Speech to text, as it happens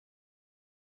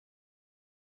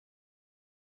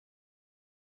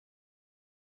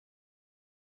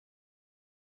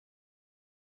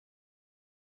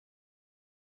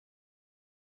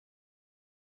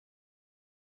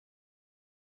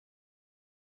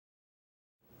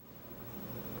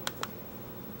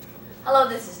Hello,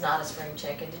 this is not a spring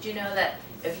chicken. Did you know that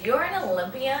if you're an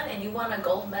Olympian and you won a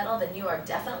gold medal, then you are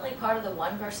definitely part of the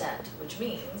 1%, which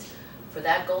means for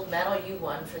that gold medal you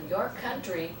won for your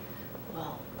country,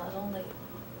 well, not only,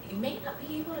 you may not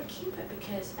be able to keep it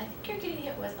because I think you're getting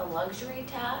hit with a luxury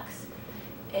tax,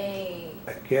 a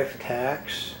gift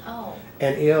tax,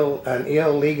 an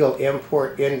illegal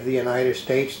import into the United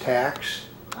States tax.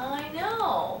 I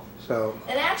know. So.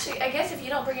 And actually, I guess if you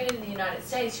don't bring it into the United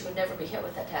States, you would never be hit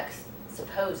with that tax,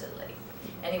 supposedly.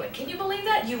 Anyway, can you believe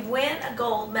that? You win a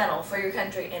gold medal for your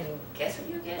country, and guess what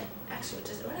you get? Actually,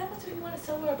 what happens if you win a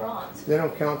silver or bronze? They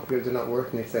don't count because they're not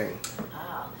worth anything.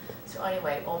 Ah. So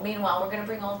anyway, well, meanwhile, we're going to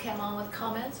bring Oldecam on with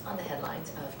comments on the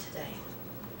headlines of today.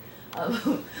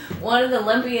 One of the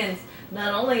Olympians,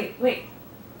 not only,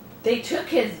 they took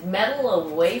his medal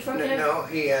away from him? No,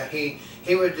 he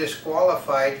was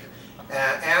disqualified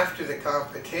after the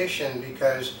competition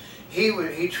because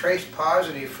he traced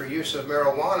positive for use of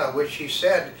marijuana, which he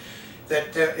said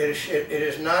that it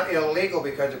is not illegal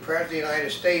because the President of the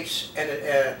United States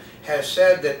has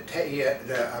said that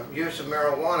the use of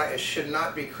marijuana should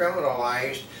not be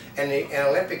criminalized, and the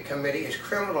Olympic Committee is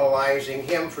criminalizing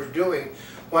him for doing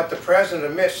what the President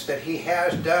admits that he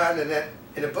has done, and that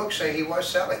in the book say he was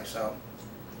selling. So.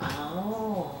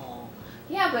 Oh,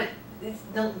 yeah, but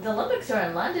the Olympics are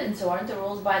in London, so aren't the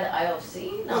rules by the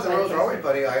IOC? Well, the rules are always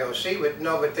by the IOC,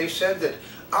 but they said that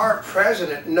our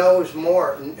president knows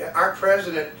more. Our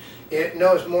president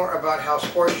knows more about how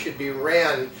sports should be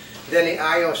ran than the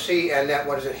IOC, and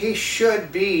that he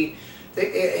should be.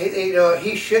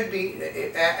 He should be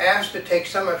asked to take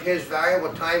some of his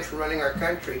valuable time from running our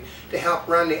country to help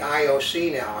run the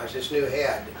IOC now as its new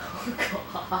head. Oh,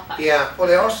 God. Yeah. Well,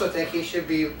 they also think he should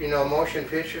be, motion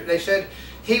picture. They said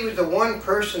he was the one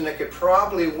person that could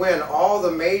probably win all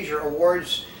the major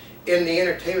awards in the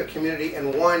entertainment community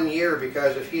in 1 year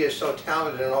because he is so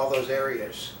talented in all those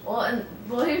areas. Well,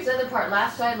 here's the other part.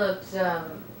 Last I looked,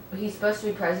 he's supposed to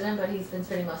be president, but he's been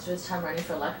spending most of his time running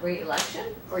for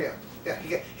re-election. Oh yeah,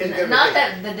 yeah. Not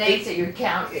that the dates that you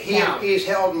count. He's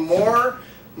held more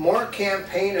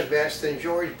campaign events than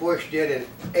George Bush did in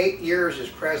 8 years as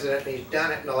president, and he's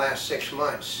done it in the last 6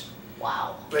 months.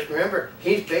 Wow. But remember,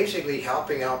 he's basically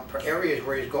helping out areas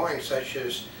where he's going, such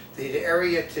as the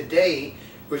area today,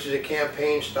 which is a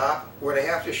campaign stop, where they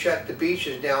have to shut the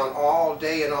beaches down all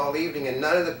day and all evening, and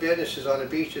none of the businesses on the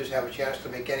beaches have a chance to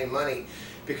make any money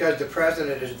because the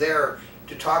president is there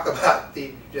to talk about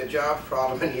the jobs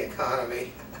problem and the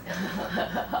economy.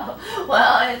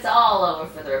 Well, it's all over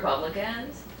for the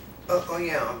Republicans. Oh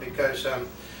yeah, because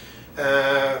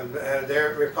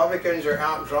their Republicans are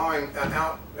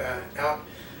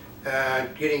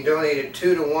getting donated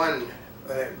 2 to 1.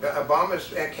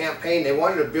 Obama's campaign, they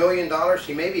wanted $1 billion.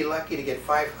 He may be lucky to get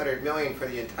 $500 million for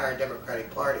the entire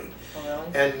Democratic Party. Oh,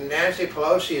 really? And Nancy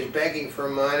Pelosi is begging for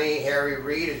money. Harry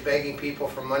Reid is begging people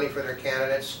for money for their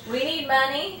candidates. We need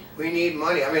money. We need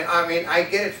money. I mean, I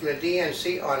get it from the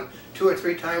DNC on 2 or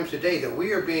 3 times a day that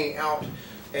we are being out,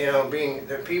 being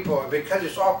the people, because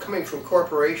it's all coming from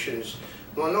corporations.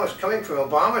 Well, no, it's coming from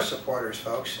Obama supporters,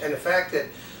 folks. And the fact that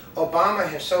Obama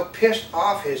has so pissed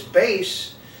off his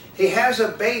base. He has a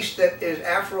base that is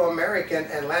Afro-American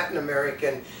and Latin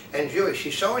American and Jewish.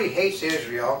 He already hates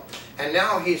Israel, and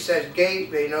now he says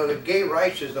that gay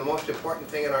rights is the most important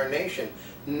thing in our nation.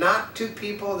 Not to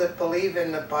people that believe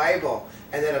in the Bible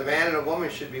and that a man and a woman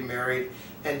should be married.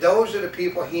 And those are the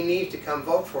people he needs to come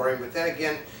vote for him. But then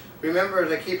again, remember,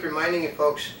 as I keep reminding you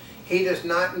folks, he does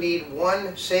not need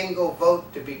 1 single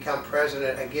vote to become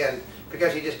president again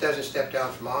because he just doesn't step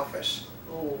down from office.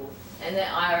 Ooh. And the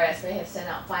IRS may have sent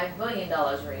out $5 billion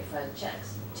in refund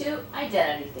checks to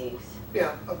identity thieves.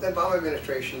 Yeah, the Obama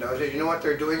administration knows it. You know what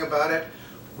they're doing about it?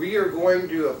 We are going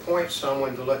to appoint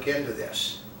someone to look into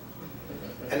this.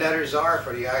 And that is czar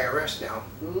for the IRS now.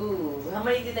 Ooh, how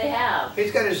many do they have?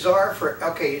 He's got a czar for,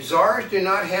 okay, czars do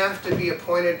not have to be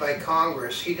appointed by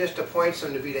Congress. He just appoints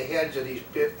them to be the heads of these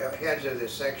heads of the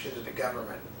sections of the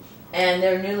government. And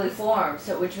they're newly formed,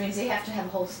 so which means they have to have a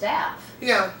whole staff.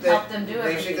 Yeah, help them do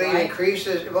everything, basically right? It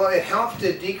increases. Well, it helps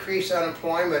to decrease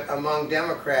unemployment among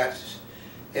Democrats,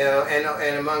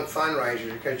 and among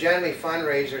fundraisers, because generally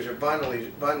fundraisers or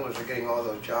bundlers are getting all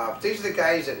those jobs. These are the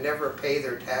guys that never pay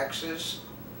their taxes.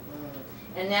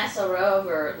 And NASA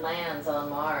rover lands on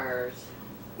Mars,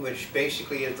 which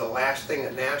basically is the last thing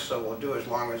that NASA will do as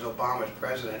long as Obama's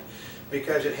president,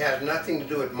 because it has nothing to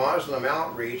do with Muslim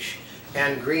outreach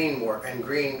and green work and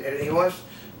green. He wants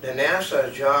the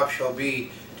NASA's job shall be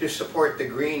to support the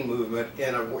green movement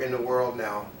in the world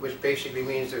now, which basically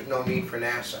means there's no need for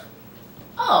NASA.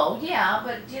 Oh, yeah,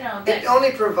 but you know, It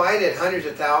only provided hundreds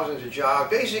of thousands of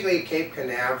jobs. Basically, Cape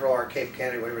Canaveral or Cape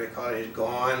Kennedy, whatever they call it, is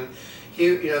gone.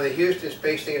 The Houston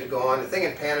space thing is gone. The thing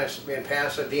in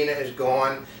Pasadena is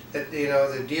gone.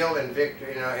 The deal in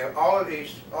Victor, all of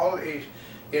these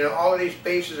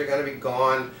bases are going to be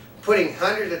gone, putting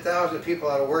hundreds of thousands of people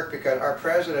out of work because our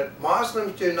president,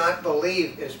 Muslims do not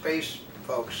believe in space,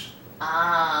 folks.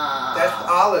 Ah.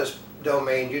 That's Allah's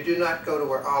domain. You do not go to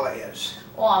where Allah is.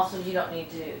 Well, also you don't need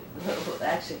to,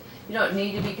 actually, you don't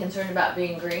need to be concerned about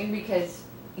being green because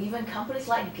even companies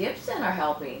like Gibson are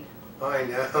helping. I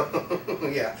know,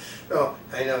 yeah. Oh,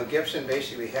 I know. Gibson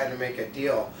basically had to make a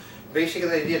deal. Basically,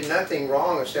 they did nothing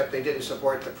wrong except they didn't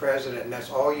support the president, and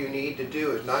that's all you need to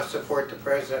do is not support the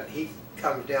president. He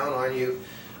comes down on you.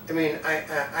 I mean,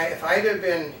 if I'd have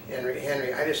been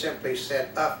Henry, I'd have simply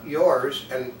set up yours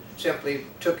and simply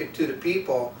took it to the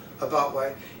people about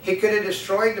why he could have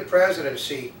destroyed the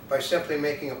presidency by simply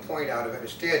making a point out of it.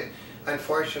 Instead,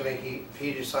 unfortunately,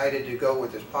 he decided to go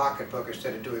with his pocketbook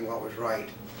instead of doing what was right.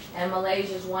 And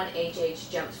Malaysia's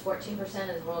 1HH jumps 14%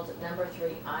 as the world's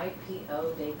 #3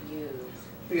 IPO debuts.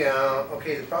 Yeah,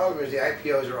 okay, the problem is the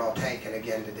IPOs are all tanking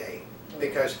again today.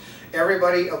 Because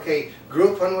everybody, okay,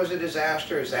 Groupon was a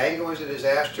disaster, Zanga was a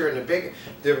disaster, and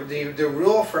the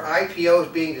rule for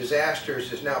IPOs being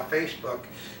disasters is now Facebook,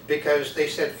 because they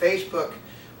said Facebook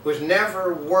was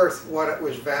never worth what it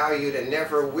was valued and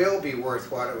never will be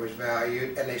worth what it was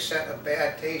valued, and they set a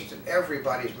bad taste in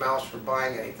everybody's mouths for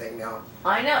buying anything now.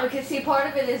 I know, because see, part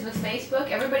of it is with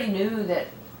Facebook, everybody knew that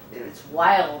it's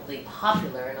wildly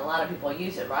popular and a lot of people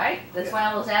use it, right? That's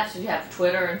why all those apps, you have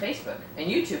Twitter and Facebook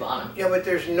and YouTube on them. Yeah, but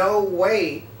there's no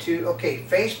way to, okay,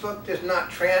 Facebook does not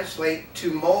translate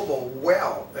to mobile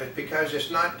well because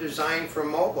it's not designed for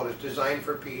mobile, it's designed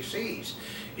for PCs.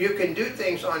 You can do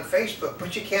things on Facebook,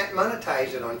 but you can't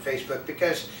monetize it on Facebook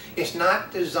because it's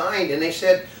not designed. And they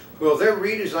said, well, they're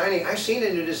redesigning. I've seen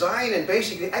a new design, and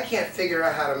basically I can't figure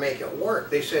out how to make it work.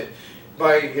 They said,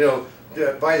 by the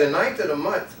 9th of the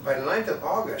month, by the 9th of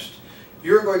August,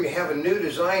 you're going to have a new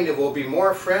design that will be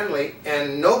more friendly,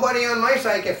 and nobody on my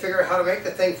side can figure out how to make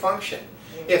the thing function.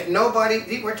 If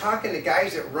nobody, we're talking to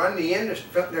guys that run the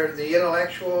industry, they're the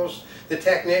intellectuals, the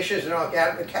technicians, and all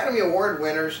Academy Award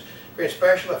winners for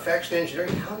special effects and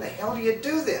engineering. How in the hell do you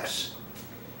do this?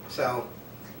 So.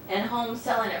 And homes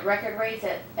selling at record rates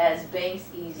as banks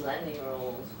ease lending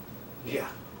rules. Yeah,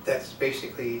 that's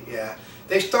basically, yeah.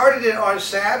 They started it on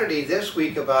Saturday this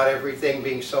week about everything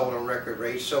being sold on record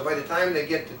rates. So by the time they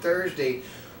get to Thursday,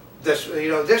 this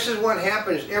is what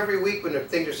happens every week when the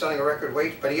things are selling at record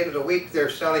rates. By the end of the week, they're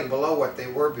selling below what they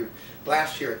were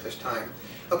last year at this time.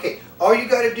 Okay, all you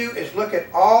got to do is look at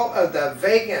all of the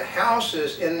vacant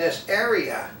houses in this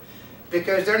area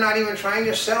because they're not even trying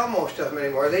to sell most of them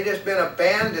anymore. They've just been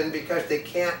abandoned because they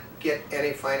can't get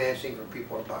any financing for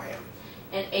people to buy them.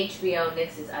 And HBO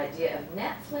nixes idea of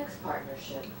Netflix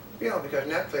partnership. Yeah, because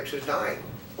Netflix is dying.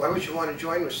 Why would you want to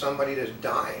join with somebody that's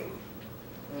dying?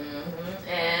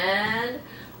 And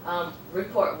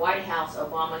report White House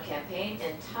Obama campaign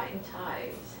and tighten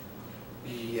ties.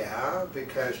 Yeah,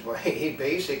 because well, he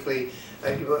basically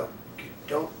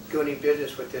don't do any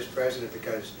business with this president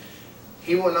because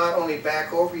he will not only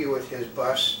back over you with his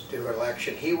bus to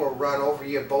election, he will run over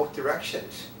you both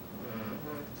directions.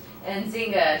 And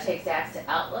Zynga takes axe to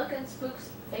Outlook and spooks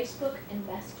Facebook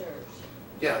investors.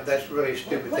 Yeah, that's really a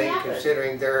stupid What thing happened?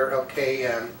 considering they're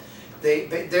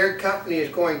their company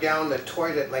is going down the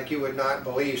toilet like you would not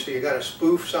believe. So you got to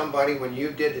spoof somebody when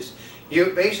you did this.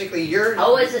 You're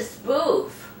Oh, it's a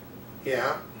spoof.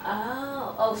 Yeah.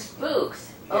 Oh,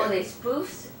 spooks. Yeah. Oh, they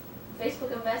spoofs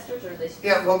Facebook investors, or they spoof?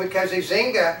 Yeah, well, because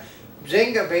Zynga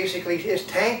basically is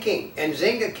tanking, and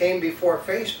Zynga came before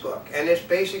Facebook, and it's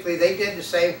basically, they did the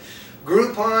same.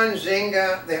 Groupon,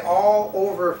 Zynga, they all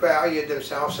overvalued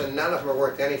themselves, and none of them are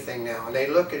worth anything now. And they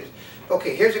look at,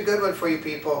 okay, here's a good one for you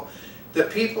people. The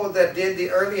people that did the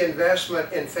early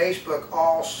investment in Facebook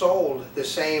all sold the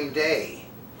same day.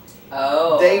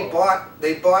 Oh. They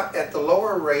bought at the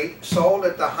lower rate, sold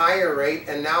at the higher rate,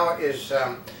 and now it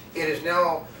is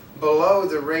now below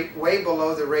the rate, way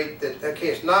below the rate that, okay,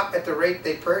 it's not at the rate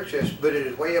they purchased, but it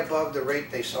is way above the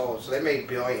rate they sold, so they made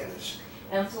billions.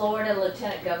 And Florida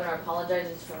Lieutenant Governor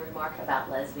apologizes for remark about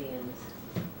lesbians.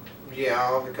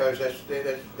 Yeah, because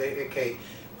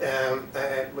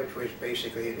which was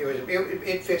basically,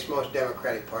 it fits most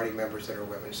Democratic Party members that are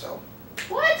women, so.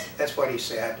 What? That's what he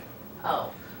said.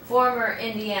 Oh. Former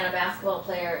Indiana basketball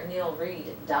player Neil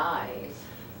Reed dies.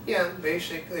 Yeah,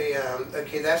 basically,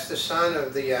 okay, that's the son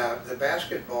of the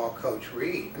basketball coach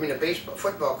Reed. I mean, the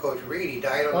football coach Reed. He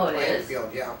died on the playing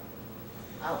field. Yeah.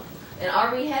 Oh, And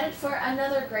are we headed for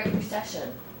another great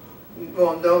recession?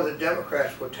 Well, no, the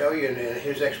Democrats will tell you, and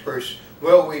his experts,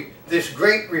 well, this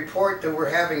great report that we're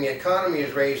having, the economy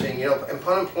is raising, you know, and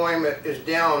unemployment is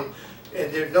down,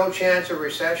 and there's no chance of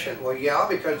recession. Well, yeah,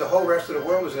 because the whole rest of the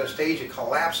world is in a stage of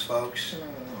collapse, folks.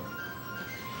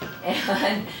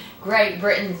 And Great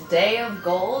Britain's Day of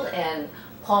Gold, and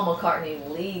Paul McCartney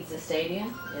leads the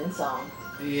stadium in song.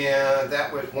 Yeah,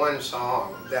 that was one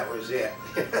song. That was it.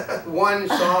 One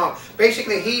song.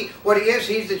 Basically, he's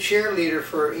the cheerleader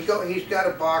for, he's got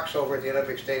a box over at the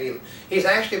Olympic Stadium. He's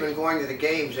actually been going to the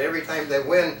games. Every time they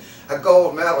win a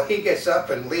gold medal, he gets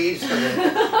up and leads. And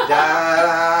then,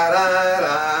 da, da,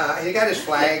 da. He got his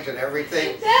flags and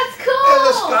everything. That's cool. And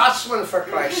the Scotsman, for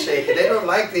Christ's sake. They don't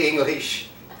like the English.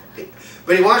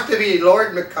 But he wants to be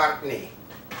Lord McCartney.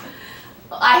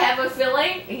 I have a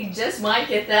feeling he just might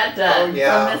get that done. Oh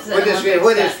yeah, from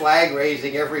with his flag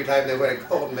raising every time they win a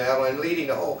gold medal and leading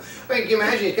the whole. I mean, can you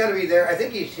imagine he's got to be there? I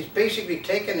think he's basically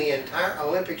taken the entire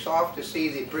Olympics off to see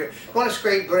the Brit. He wants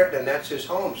Great Britain, and that's his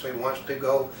home, so he wants to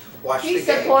go watch the games.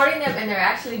 He's supporting them, and they're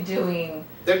actually doing.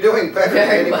 They're doing better than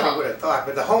anybody well. would have thought.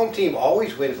 But the home team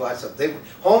always wins lots of.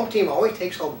 Home team always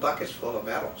takes home buckets full of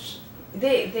medals.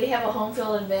 They have a home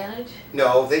field advantage?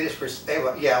 No, they have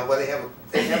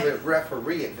a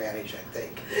referee advantage, I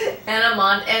think. And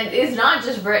it's not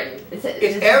just Britain. It's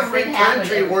every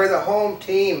country where the home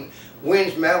team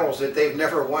wins medals that they've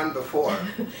never won before.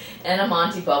 And a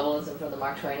Monty Bubbleism from the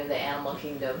Mark Twain of the Animal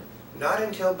Kingdom. Not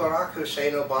until Barack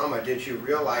Hussein Obama did you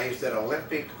realize that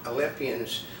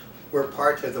Olympians were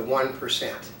part of the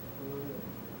 1%.